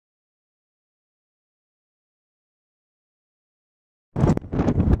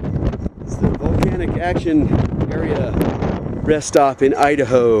Volcanic Action Area rest stop in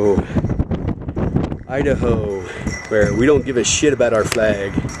Idaho. Idaho, where we don't give a shit about our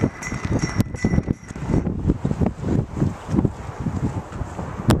flag.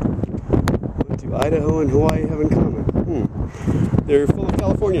 What do Idaho and Hawaii have in common? They're full of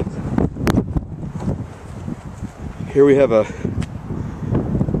Californians. Here we have I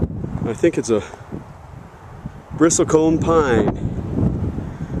think it's a bristlecone pine.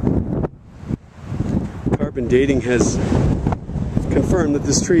 Carbon dating has confirmed that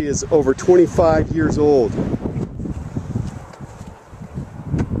this tree is over 25 years old.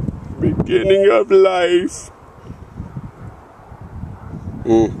 Beginning of life.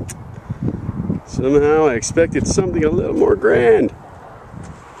 Somehow I expected something a little more grand.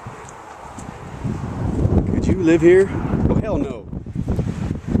 Could you live here? Oh, hell no.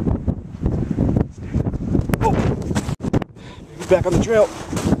 Oh! Maybe back on the trail.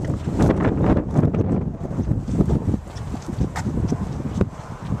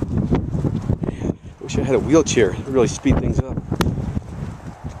 Man, I wish I had a wheelchair. It would really speed things up.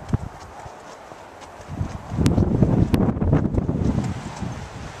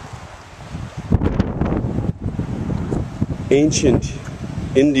 Ancient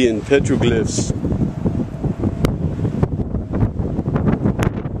Indian petroglyphs.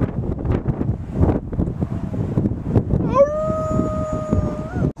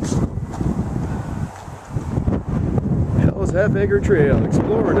 Hell's Half-Acre Trail.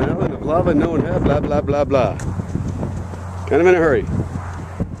 Explore an island of lava known as blah blah blah blah. Kind of in a hurry.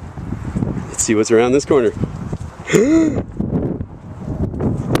 Let's see what's around this corner.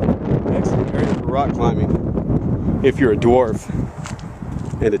 Excellent area for rock climbing. If you're a dwarf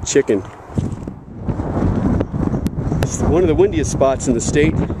and a chicken. It's one of the windiest spots in the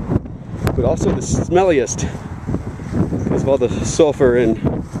state, but also the smelliest because of all the sulfur and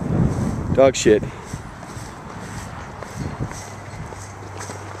dog shit.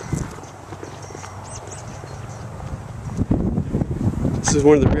 This is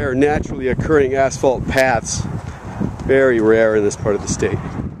one of the rare naturally occurring asphalt paths. Very rare in this part of the state.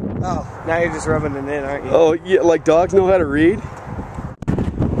 Oh, now you're just rubbing it in, aren't you? Oh, yeah, like dogs know how to read?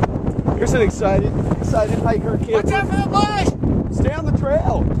 Here's an excited hiker camper. Watch out for the bush! Stay on the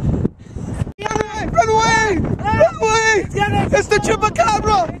trail! Run away! Run away! It's the chupacabra!